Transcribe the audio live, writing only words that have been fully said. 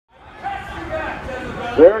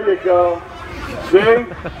There you go. See?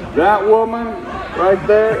 That woman right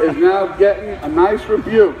there is now getting a nice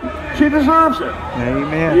rebuke. She deserves it.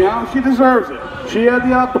 Amen. You know, she deserves it. She had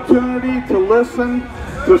the opportunity to listen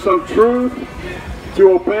to some truth,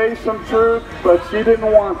 to obey some truth, but she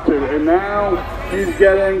didn't want to. And now she's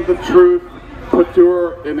getting the truth put to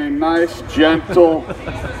her in a nice, gentle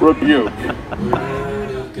rebuke.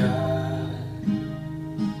 Word of God,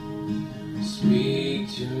 speak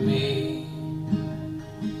to me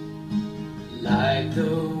like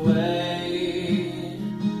the way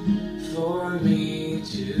for me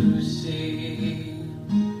to see,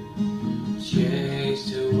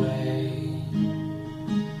 chased away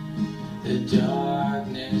the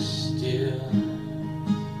darkness still.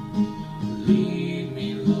 Lead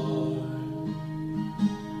me, Lord,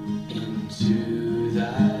 into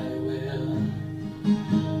thy will.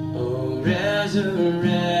 Oh,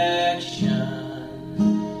 resurrection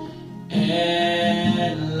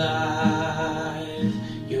and life,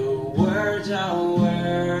 your words are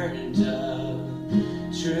words of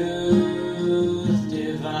truth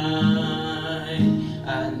divine.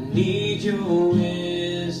 I need your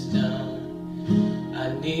wisdom,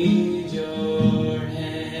 I need your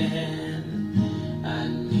hand, I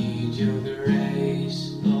need your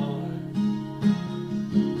grace, Lord,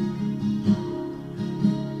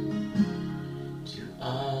 to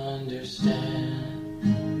understand.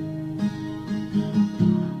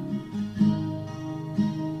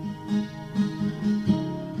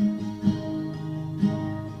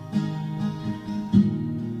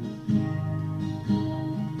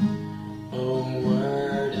 Oh,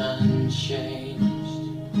 word unchanged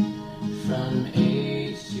from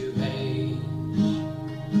age to age,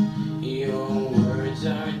 your words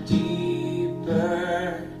are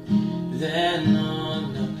deeper than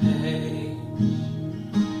on the page.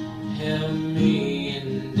 Help me in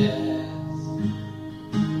death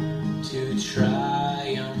to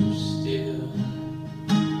triumph still.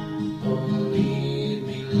 Oh, lead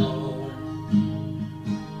me, Lord,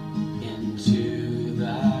 into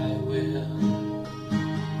thy will.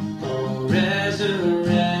 Oh, resurrection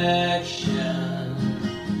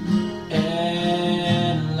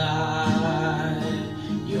and life,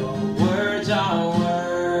 your words are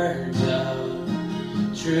words of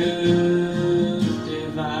truth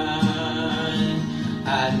divine.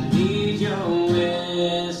 I need your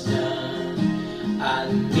wisdom,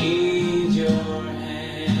 I need your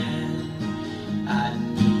hand, I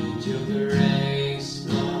need your grace,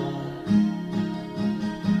 Lord,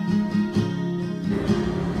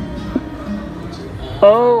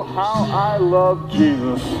 Oh, how I love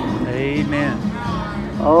Jesus. Amen.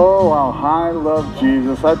 Oh, how I love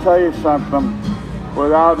Jesus. I tell you something,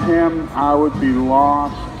 without him, I would be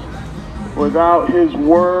lost. Without his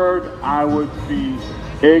word, I would be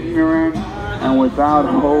ignorant and without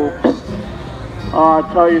hope. Oh,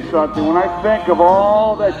 I tell you something, when I think of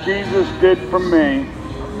all that Jesus did for me,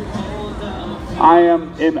 I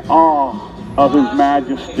am in awe of his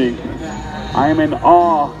majesty. I am in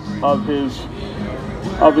awe of his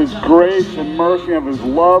grace and mercy, of his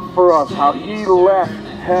love for us, how he left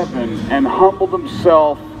heaven and humbled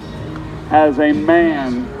himself as a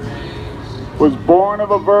man, was born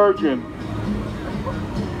of a virgin,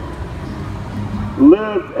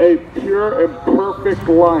 lived a pure and perfect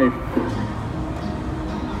life,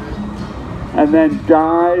 and then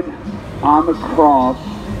died on the cross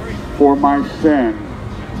for my sin,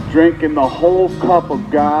 drinking the whole cup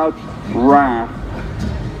of God's wrath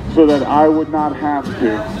so that I would not have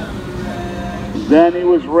to. Then he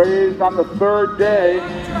was raised on the third day.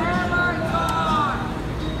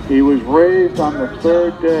 He was raised on the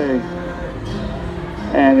third day,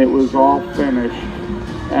 and it was all finished.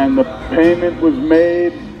 And the payment was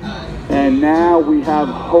made, and now we have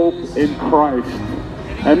hope in Christ.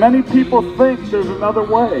 And many people think there's another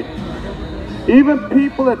way. Even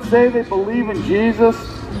people that say they believe in Jesus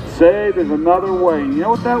say there's another way. You know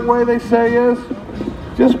what that way they say is?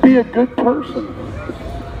 Just be a good person.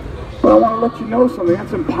 But I want to let you know something.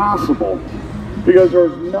 That's impossible. Because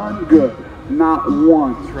there's none good. Not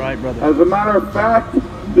one. That's right, brother. As a matter of fact,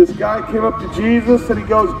 this guy came up to Jesus and he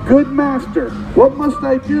goes, "Good master, what must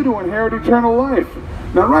I do to inherit eternal life?"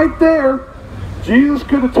 Now right there, Jesus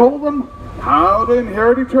could have told him how to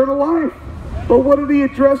inherit eternal life. But what did he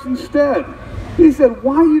address instead? He said,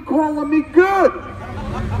 "Why are you calling me good?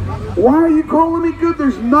 Why are you calling me good?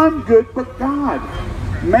 There's none good but God."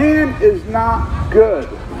 Man is not good.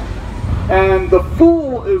 And the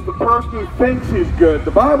fool is the person who thinks he's good.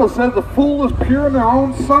 The Bible says the fool is pure in their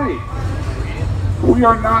own sight. We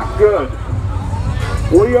are not good.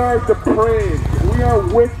 We are depraved. We are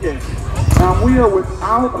wicked. Now we are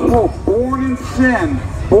without hope, born in sin,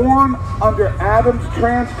 born under Adam's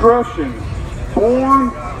transgression, born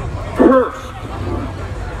cursed,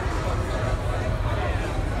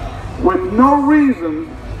 with no reason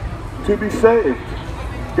to be saved.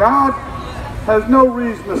 God has no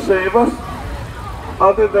reason to save us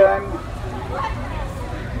other than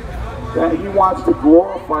that he wants to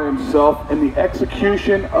glorify himself in the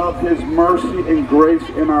execution of his mercy and grace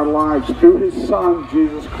in our lives through his Son,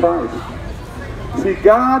 Jesus Christ. See,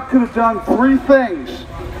 God could have done three things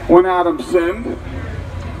when Adam sinned.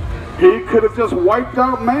 He could have just wiped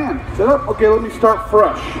out man. Said, oh, okay, let me start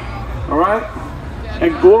fresh. All right?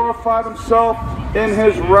 And glorified himself in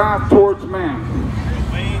his wrath towards man.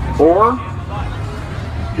 Or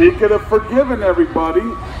he could have forgiven everybody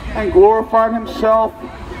and glorified himself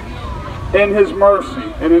in his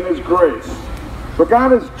mercy and in his grace. But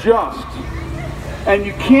God is just. And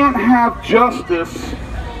you can't have justice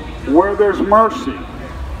where there's mercy.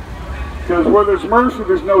 Because where there's mercy,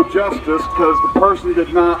 there's no justice, because the person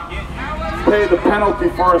did not pay the penalty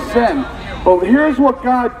for a sin. But here's what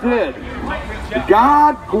God did.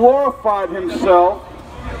 God glorified himself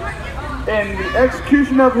in the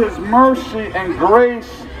execution of his mercy and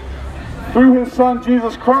grace through his Son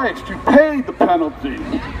Jesus Christ, to pay the penalty.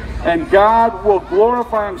 And God will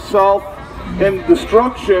glorify himself in the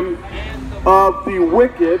destruction of the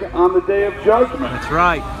wicked on the day of judgment. That's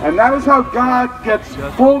right. And that is how God gets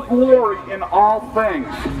full glory in all things,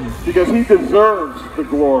 because he deserves the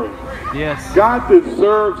glory. Yes. God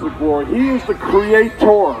deserves the glory. He is the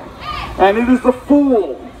creator. And it is the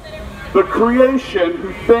fool, the creation,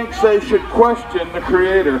 who thinks they should question the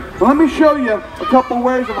creator. So let me show you a couple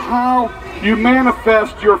ways of how you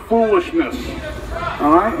manifest your foolishness.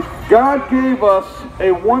 All right? God gave us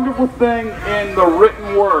a wonderful thing in the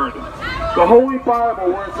written word, the Holy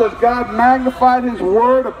Bible, where it says God magnified his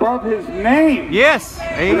word above his name. Yes.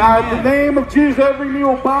 Amen. And now at the name of Jesus, every knee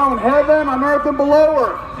will bow in heaven, on earth, and below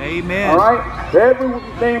earth. Amen. All right?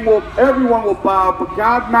 Everyone will bow, but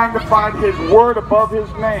God magnified his word above his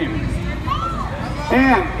name.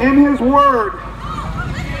 And in his word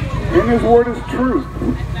is truth.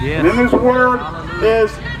 Yes. And in his word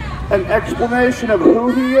is an explanation of who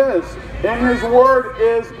he is. In his word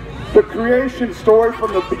is the creation story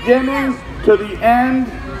from the beginning to the end.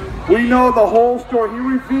 We know the whole story. He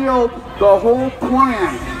revealed the whole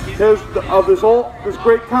plan of this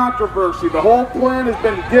great controversy. The whole plan has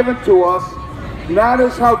been given to us. And that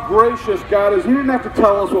is how gracious God is. He didn't have to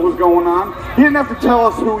tell us what was going on. He didn't have to tell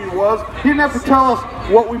us who he was. He didn't have to tell us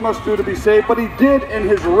what we must do to be saved. But he did in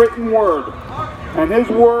his written word. And his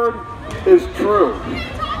word is true.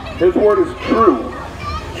 His word is true.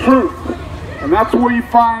 Truth. And that's where you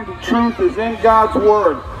find truth, is in God's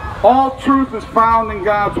word. All truth is found in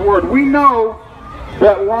God's word. We know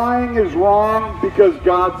that lying is wrong because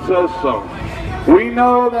God says so. We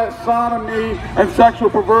know that sodomy and sexual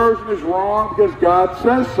perversion is wrong because God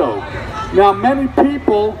says so. Now, many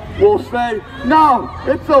people will say, no,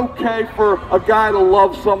 it's okay for a guy to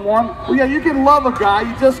love someone. Well, yeah, you can love a guy,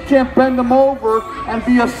 you just can't bend him over and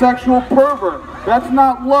be a sexual pervert. That's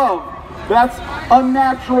not love. That's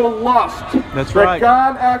unnatural lust. That's right. That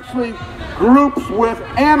God actually groups with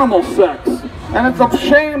animal sex. And it's a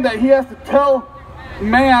shame that he has to tell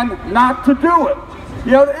man not to do it.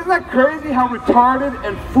 You know, isn't that crazy how retarded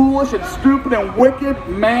and foolish and stupid and wicked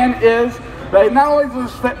man is? That he not only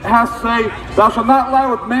does has to say, thou shalt not lie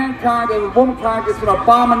with mankind and with womankind, it's an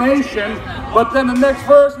abomination, but then the next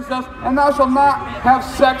verse he says, and thou shalt not have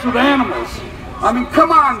sex with animals. I mean,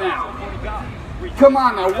 come on now. Come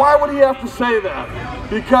on now. Why would he have to say that?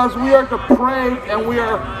 Because we are depraved and we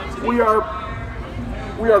are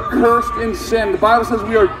cursed in sin. The Bible says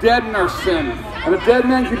we are dead in our sin. And a dead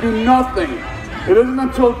man can do nothing. It isn't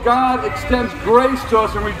until God extends grace to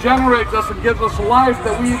us and regenerates us and gives us life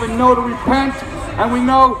that we even know to repent, and we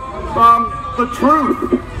know the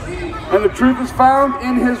truth. And the truth is found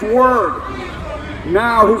in his word.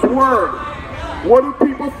 Now, his word. What do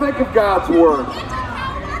people think of God's word?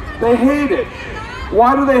 They hate it.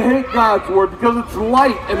 Why do they hate God's word? Because it's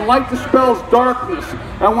light, and light dispels darkness.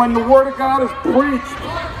 And when the word of God is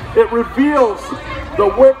preached, it reveals the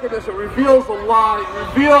wickedness, it reveals the lie,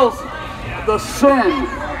 it reveals the sin,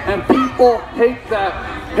 and people hate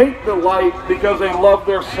the light because they love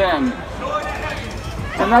their sin.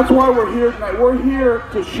 And that's why we're here tonight. We're here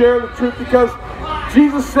to share the truth because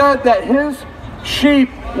Jesus said that his sheep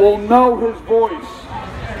will know his voice,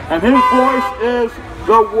 and his voice is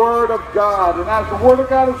the word of God. And as the word of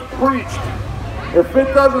God is preached, if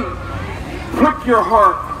it doesn't prick your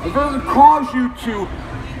heart, if it doesn't cause you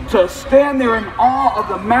to stand there in awe of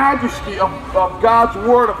the majesty of God's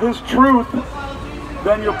word, of his truth,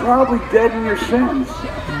 then you're probably dead in your sins.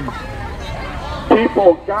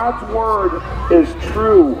 People, God's word is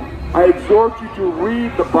true. I exhort you to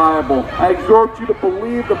read the Bible. I exhort you to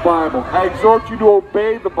believe the Bible. I exhort you to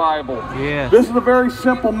obey the Bible. Yes. This is a very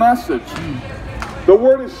simple message. The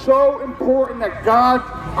word is so important that God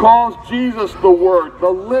calls Jesus the Word, the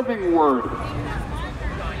living Word.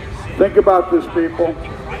 Think about this, people.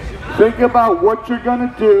 Think about what you're going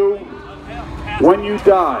to do when you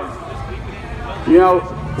die. You know,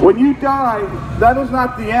 when you die, that is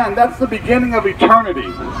not the end. That's the beginning of eternity.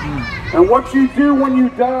 And what you do when you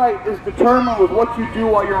die is determined with what you do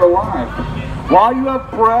while you're alive. While you have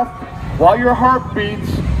breath, while your heart beats,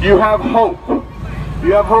 you have hope.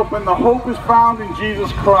 You have hope, and the hope is found in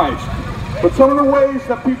Jesus Christ. But some of the ways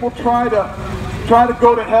that people try to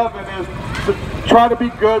go to heaven is to try to be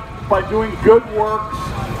good by doing good works.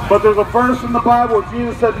 But there's a verse in the Bible where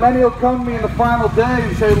Jesus said, many will come to me in the final day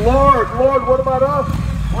and say, Lord, Lord, what about us?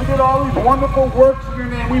 We did all these wonderful works in your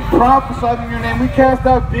name. We prophesied in your name. We cast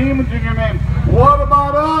out demons in your name. What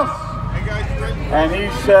about us? And he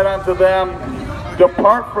said unto them,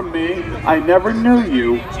 depart from me, I never knew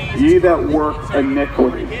you, ye that work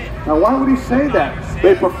iniquity. Now why would he say that?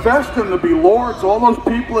 They professed him to be Lord. So all those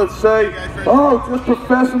people that say, oh, just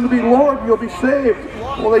profess him to be Lord, you'll be saved.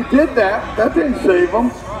 Well, they did that. That didn't save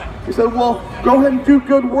them. He said, well, go ahead and do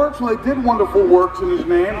good works. And they did wonderful works in his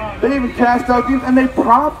name. They even cast out demons, and they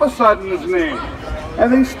prophesied in his name.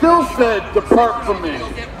 And they still said, depart from me.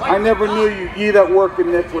 I never knew you, ye that work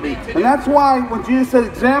iniquity. And that's why when Jesus said,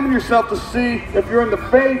 examine yourself to see if you're in the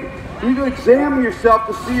faith, you need to examine yourself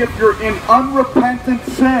to see if you're in unrepentant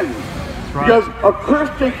sin. Right. Because a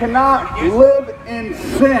Christian cannot live in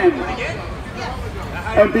sin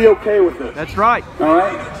and be okay with it. That's right. All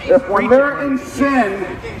right? If when they're in sin,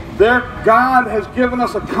 God has given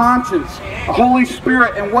us a conscience, a Holy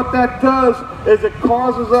Spirit, and what that does is it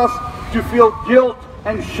causes us to feel guilt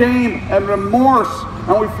and shame and remorse,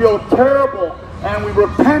 and we feel terrible, and we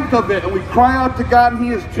repent of it, and we cry out to God, and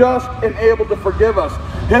he is just and able to forgive us.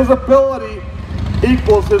 His ability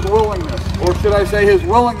equals his willingness, or should I say his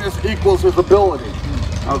willingness equals his ability.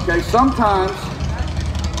 Okay, sometimes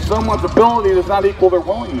someone's ability does not equal their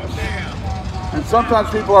willingness. And sometimes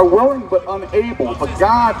people are willing but unable. But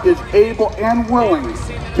God is able and willing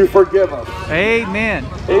to forgive us. Amen.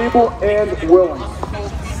 Able and willing.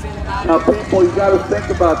 Now people, you got to think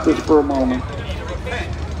about this for a moment.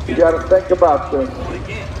 You got to think about this.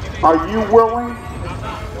 Are you willing?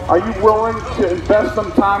 Are you willing to invest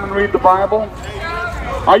some time and read the Bible?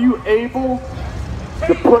 Are you able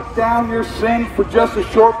to put down your sin for just a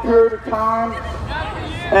short period of time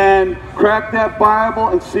and crack that Bible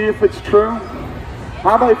and see if it's true?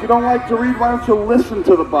 How about if you don't like to read, why don't you listen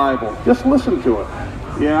to the Bible? Just listen to it,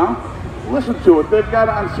 you know? Listen to it. They've got it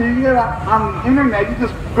on, see, you get it on the internet, you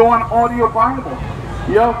just go on audio Bible.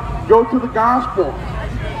 You know, go to the gospel.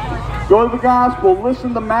 Go to the gospel,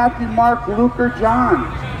 listen to Matthew, Mark, Luke, or John,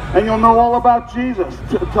 and you'll know all about Jesus.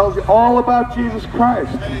 It tells you all about Jesus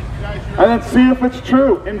Christ. And then see if it's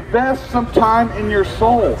true. Invest some time in your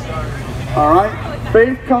soul. All right?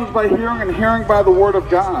 Faith comes by hearing, and hearing by the Word of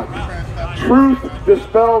God. Truth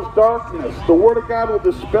dispels darkness. The Word of God will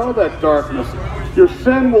dispel that darkness. Your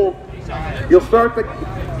sin will, you'll start to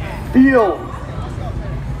feel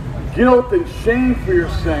guilt and shame for your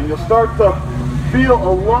sin. You'll start to feel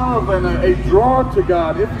a love and a draw to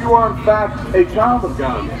God if you are in fact a child of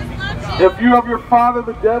God. If you have your father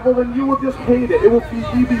the devil, then you will just hate it. It will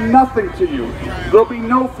be nothing to you. There'll be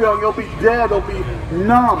no feeling. You'll be dead. It'll be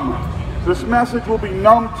numb. This message will be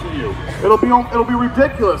numb to you. It'll be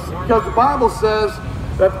ridiculous because the Bible says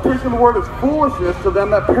that the preaching of the word is foolishness to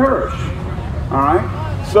them that perish. All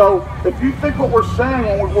right? So if you think what we're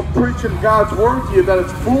saying when we're preaching God's word to you that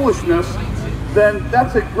it's foolishness, then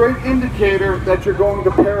that's a great indicator that you're going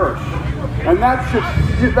to perish. And that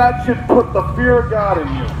should put the fear of God in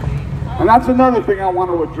you. And that's another thing I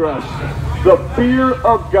want to address. The fear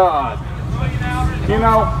of God. You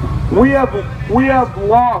know, we have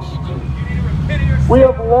lost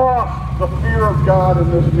the fear of God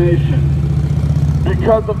in this nation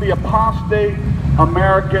because of the apostate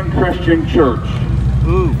American Christian church.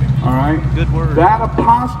 Ooh. All right? Good word. That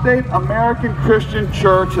apostate American Christian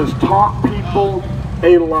church has taught people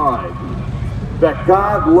a lie. That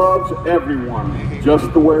God loves everyone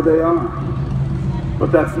just the way they are.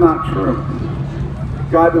 But that's not true.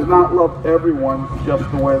 God does not love everyone just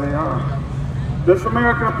the way they are. This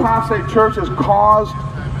American apostate church has caused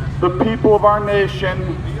the people of our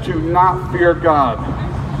nation to not fear God.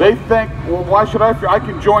 They think, well, why should I fear? I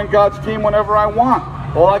can join God's team whenever I want.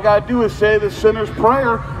 All I got to do is say the sinner's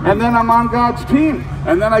prayer, and then I'm on God's team.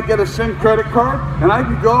 And then I get a sin credit card, and I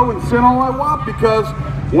can go and sin all I want, because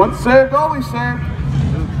once saved, always saved.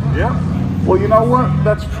 Yep. Well, you know what?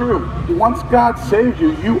 That's true. Once God saves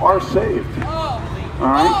you, you are saved. All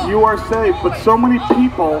right? You are saved. But so many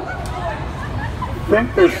people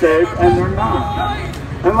think they're saved, and they're not.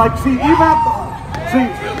 And like, see,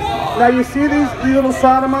 now you see these little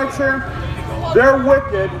sodomites here? They're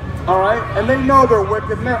wicked, all right? And they know they're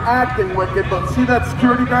wicked, and they're acting wicked. But see that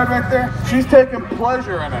security guard right there? She's taking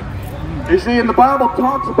pleasure in it. You see, and the Bible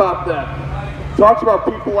talks about that. It talks about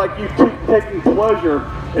people like you taking pleasure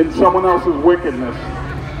in someone else's wickedness.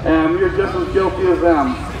 And you're just as guilty as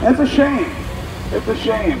them. And it's a shame. It's a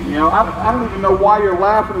shame. You know, I don't even know why you're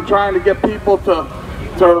laughing and trying to get people to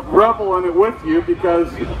revel in it with you, because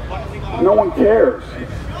no one cares.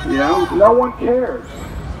 You know, no one cares.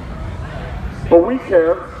 But we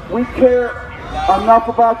care. We care enough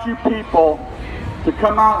about you people to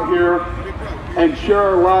come out here and share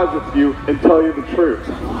our lives with you and tell you the truth.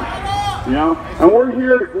 You know? And we're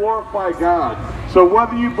here to glorify God. So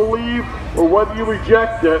whether you believe or whether you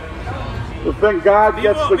reject it, then God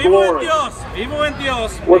gets the glory. Vivo en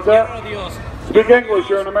Dios. What's that? Speak English,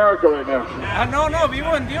 you're in America right now. No,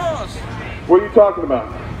 vivo en Dios. What are you talking about?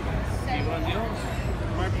 Vivo en Dios.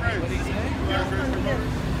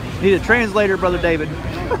 Need a translator, Brother David.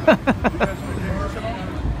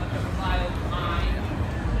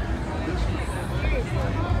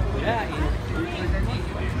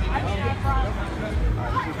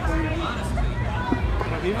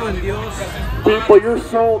 People, your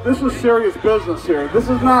soul, this is serious business here. This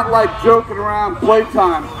is not like joking around,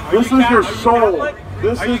 playtime. This is your soul.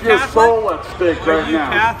 This is your soul at stake right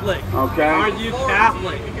now. Are you Catholic? Okay? Are you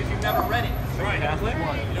Catholic? Because you've never read it. Catholic? You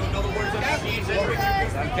don't know the words of Jesus. You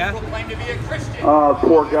claim to be a Christian. Oh,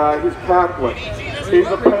 poor guy. He's Catholic. He's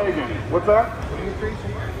a pagan. What's that?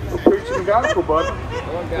 We're preaching the gospel, bud.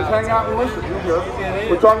 Just hang out and listen. You're good.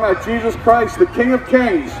 We're talking about Jesus Christ, the King of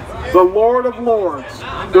Kings, the Lord of Lords,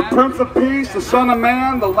 the Prince of Peace, the Son of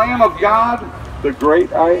Man, the Lamb of God, the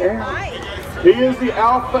great I Am. He is the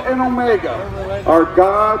Alpha and Omega, our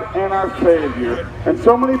God and our Savior. And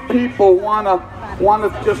so many people want to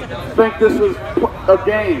just think this is a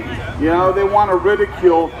game. You know, they want to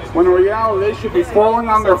ridicule, when in reality they should be falling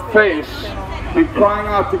on their face and crying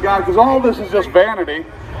out to God, because all this is just vanity.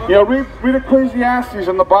 You know, read Ecclesiastes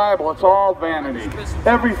in the Bible. It's all vanity.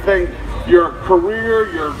 Everything, your career,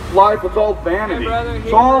 your life, it's all vanity.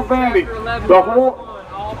 It's all vanity. The whole,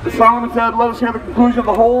 Solomon said, let us hear the conclusion of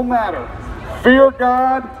the whole matter. Fear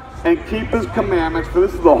God and keep His commandments, for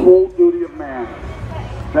this is the whole duty of man.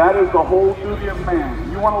 That is the whole duty of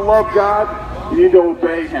man. You want to love God, you need to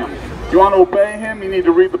obey Him. You want to obey Him, you need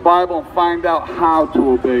to read the Bible and find out how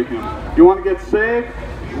to obey Him. You want to get saved?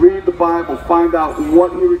 Read the Bible, find out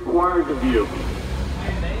what He requires of you.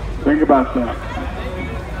 Think about that.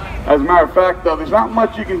 As a matter of fact, though, there's not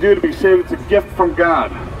much you can do to be saved. It's a gift from God.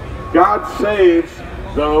 God saves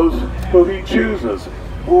those who He chooses.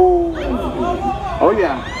 Ooh. Oh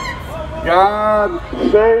yeah. God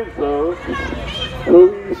saves those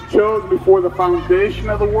who He's chosen before the foundation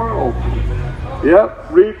of the world.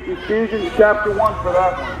 Yep, read Ephesians chapter 1 for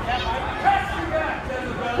that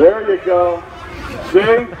one. There you go.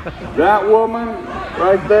 See, that woman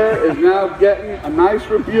right there is now getting a nice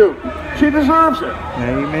rebuke. She deserves it.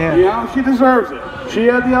 Amen. You know, she deserves it. She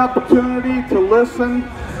had the opportunity to listen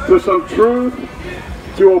to some truth,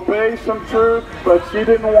 to obey some truth, but she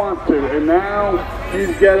didn't want to. And now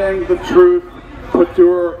she's getting the truth put to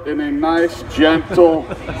her in a nice, gentle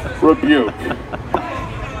rebuke.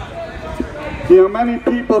 You know, many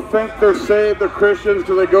people think they're saved, they're Christians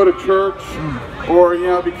because they go to church, or, you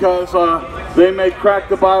know, because they may crack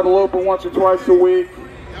the Bible open once or twice a week,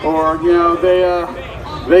 or, you know,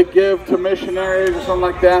 they give to missionaries or something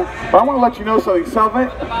like that. But I want to let you know something.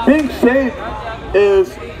 Being saved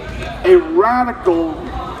is a radical,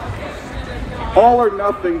 all or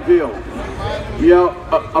nothing deal. You know,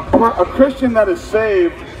 a Christian that is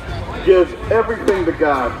saved gives everything to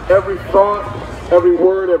God, every thought, every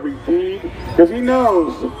word, every deed, because he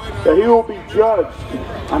knows that he will be judged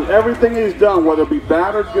on everything he's done, whether it be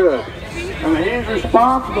bad or good. And he is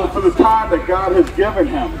responsible for the time that God has given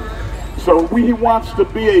him. So he wants to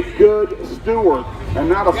be a good steward and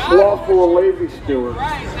not a slothful or lazy steward.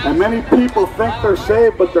 And many people think they're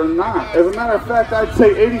saved, but they're not. As a matter of fact, I'd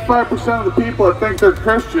say 85% of the people that think they're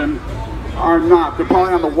Christian are not. They're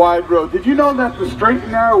probably on the wide road. Did you know that the straight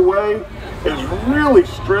and narrow way is really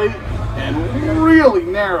straight and really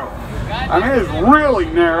narrow? I mean, it's really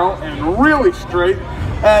narrow and really straight.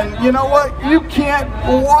 And you know what? You can't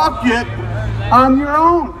walk it on your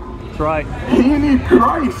own. That's right. You need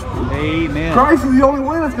Christ. Amen. Christ is the only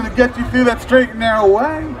way that's going to get you through that straight and narrow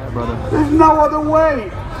way. Yeah, brother. There's no other way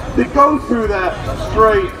to go through that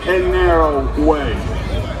straight and narrow way.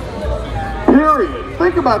 Period.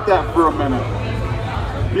 Think about that for a minute.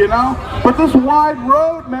 You know? But this wide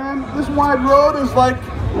road, man, this wide road is like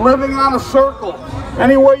living on a circle.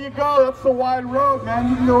 Anywhere you go, that's the wide road, man.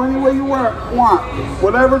 You can go anywhere you want.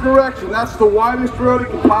 Whatever direction, that's the widest road it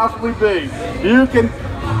can possibly be. You can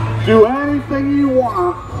do anything you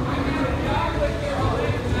want,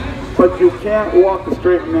 but you can't walk the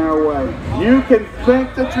straight and narrow way. You can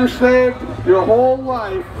think that you're saved your whole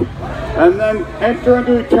life and then enter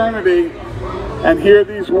into eternity and hear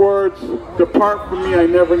these words, "Depart from me, I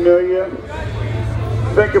never knew you."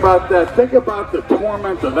 Think about that. Think about the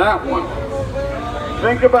torment of that one.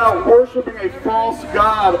 Think about worshiping a false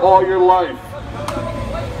god all your life.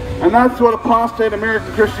 And that's what apostate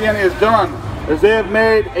American Christianity has done, is they have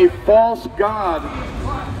made a false god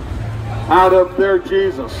out of their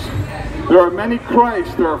Jesus. There are many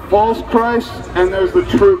Christs. There are false Christs, and there's the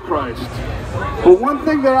true Christ. But one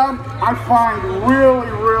thing that I find really,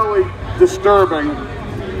 really disturbing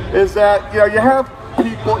is that, you know, you have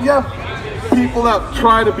people that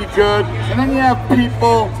try to be good, and then you have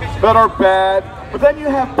people that are bad, but then you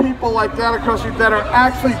have people like that across the street that are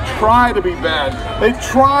actually try to be bad. They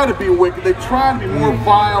try to be wicked. They try to be more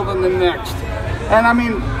vile than the next. And I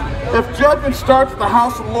mean, if judgment starts at the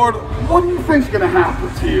house of the Lord, what do you think is going to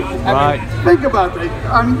happen to you? I mean, think about that.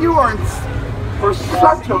 I mean, you are in for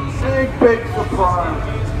such a big surprise.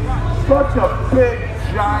 Such a big,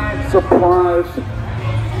 giant surprise.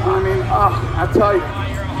 I mean, I tell you,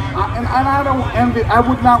 and I don't envy, I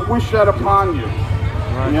would not wish that upon you.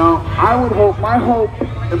 You know, I would hope, my hope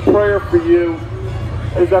and prayer for you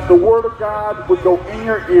is that the Word of God would go in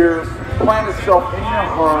your ears, plant itself in your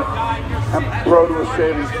heart, and grow to a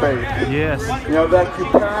saving faith. Yes. You know, that you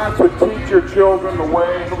parents would teach your children the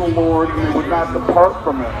way of the Lord and they would not depart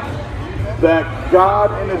from it. That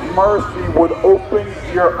God in His mercy would open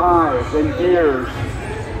your eyes and ears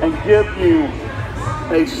and give you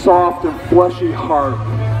a soft and fleshy heart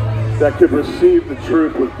that could receive the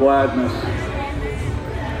truth with gladness.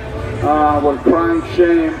 What a crying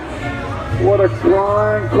shame. What a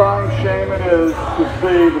crying shame it is to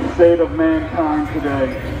see the state of mankind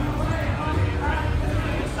today.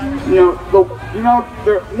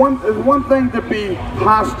 There's one thing to be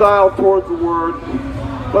hostile towards the Word,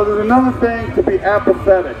 but there's another thing to be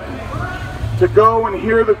apathetic. To go and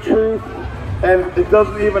hear the truth and it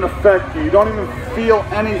doesn't even affect you. You don't even feel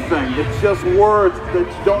anything. It's just words that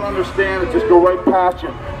you don't understand that just go right past you.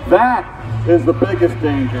 That is the biggest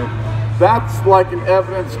danger. That's like an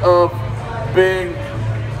evidence of being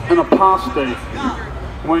an apostate.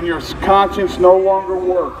 When your conscience no longer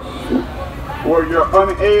works, or you're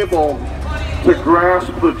unable to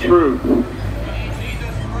grasp the truth.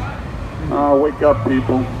 Wake up,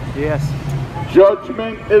 people. Yes.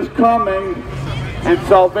 Judgment is coming, and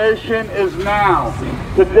salvation is now.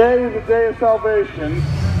 Today is the day of salvation.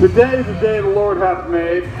 Today is the day the Lord hath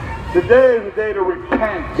made. Today is the day to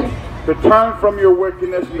repent, to turn from your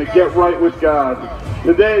wickedness and to get right with God.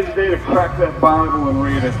 Today is the day to crack that Bible and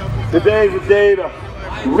read it. Today is the day to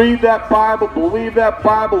read that Bible, believe that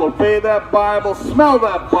Bible, obey that Bible, smell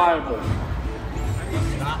that Bible.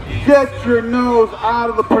 Get your nose out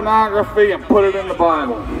of the pornography and put it in the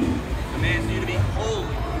Bible.